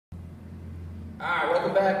Alright,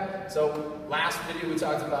 welcome back. So last video we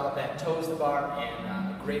talked about that toes to bar, and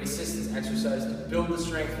a great assistance exercise to build the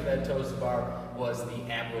strength for that toes to bar was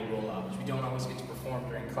the ab wheel rollout, which we don't always get to perform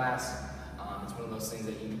during class. It's one of those things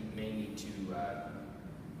that you may need to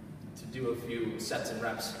do a few sets and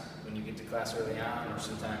reps when you get to class early on, or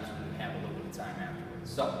sometimes you have a little bit of time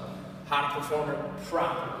afterwards. So, how to perform it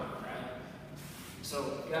properly, right?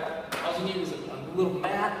 So, all you need is a little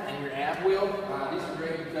mat and your ab wheel. These are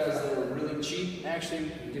great because they're really cheap. Actually, you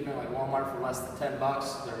can get them at like Walmart for less than 10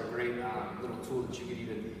 bucks. They're a great little tool that you could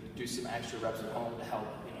even do some extra reps at home to help,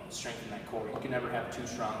 strengthen that core. You can never have too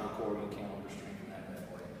strong of a core. You can't over-strengthen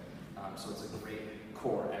that way. So it's a great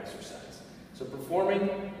core exercise. So performing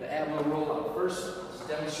the ab wheel rollout. First, let's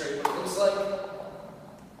demonstrate what it looks like.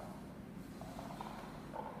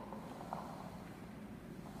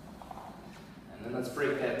 And then let's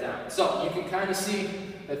break that down. So you can kind of see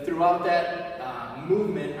that throughout that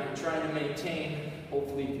movement, I'm trying to maintain,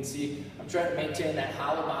 hopefully you can see, I'm trying to maintain that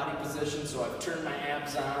hollow body position. So I've turned my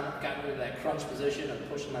abs on, I've gotten into that crunch position, I'm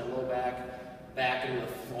pushing my low back into the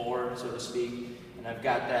floor, so to speak. And I've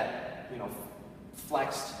got that,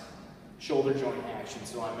 flexed shoulder joint action.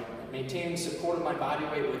 So I'm maintaining support of my body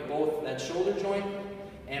weight with both that shoulder joint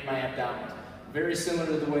and my abdominals. Very similar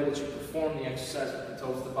to the way that you perform the exercise with the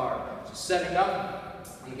toes to bar. So setting up,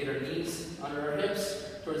 I'm going to get our knees under our hips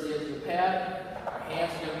towards the edge of the pad. Our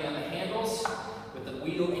hands are going to be on the handles with the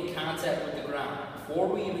wheel in contact with the ground. Before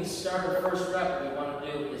we even start our first rep, what we want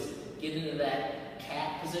to do is get into that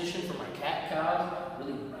cat position from our cat cow,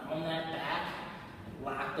 really round that back, and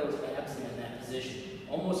lock those abs in that position.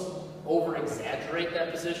 Almost over-exaggerate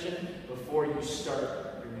that position before you start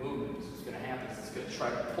your movement. So what's going to happen is it's going to try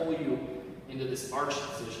to pull you into this arch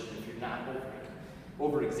position. If you're not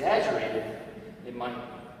over-exaggerated, it might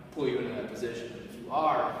pull you into that position. If you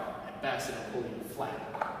are, at best, it'll pull you flat.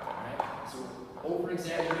 Alright? So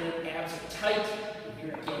over-exaggerated, abs are tight.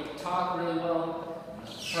 Here I can't talk really well. I'm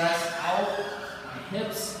going to press out my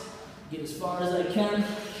hips, get as far as I can,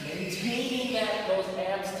 maintaining those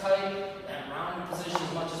abs tight, that rounded position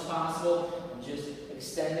as much as possible, and just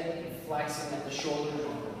extending and flexing at the shoulder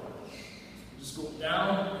joint. Just go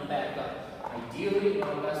down and back up. Ideally,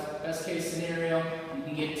 best case scenario, you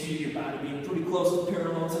can get to your body being pretty close to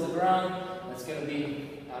parallel to the ground. That's going to be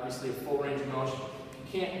obviously a full range of motion.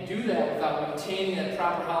 If you can't do that without maintaining that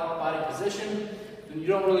proper hollow body position, then you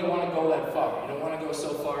don't really want to go that far. You don't want to go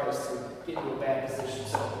so far as to get into a bad position.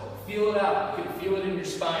 So feel it out. You can feel it in your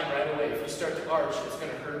spine right away. If you start to arch, it's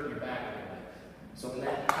going to hurt your back. So in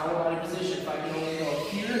that hollow body position, if I can only go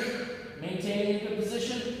here, maintaining the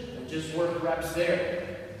position, and just work reps there.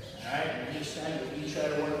 Alright, and each time you try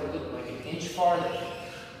to work a little, like an inch farther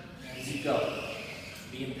as you go.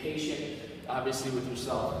 Being patient, obviously, with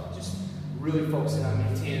yourself. Just really focusing on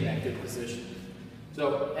maintaining that good position.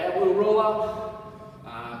 So, ab wheel rollout.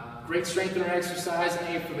 Great strengthener exercise,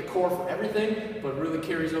 aimed for the core for everything, but really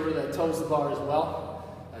carries over that toes to bar as well.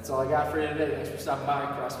 That's all I got for you today. Thanks for stopping by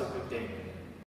CrossFit Big Dane.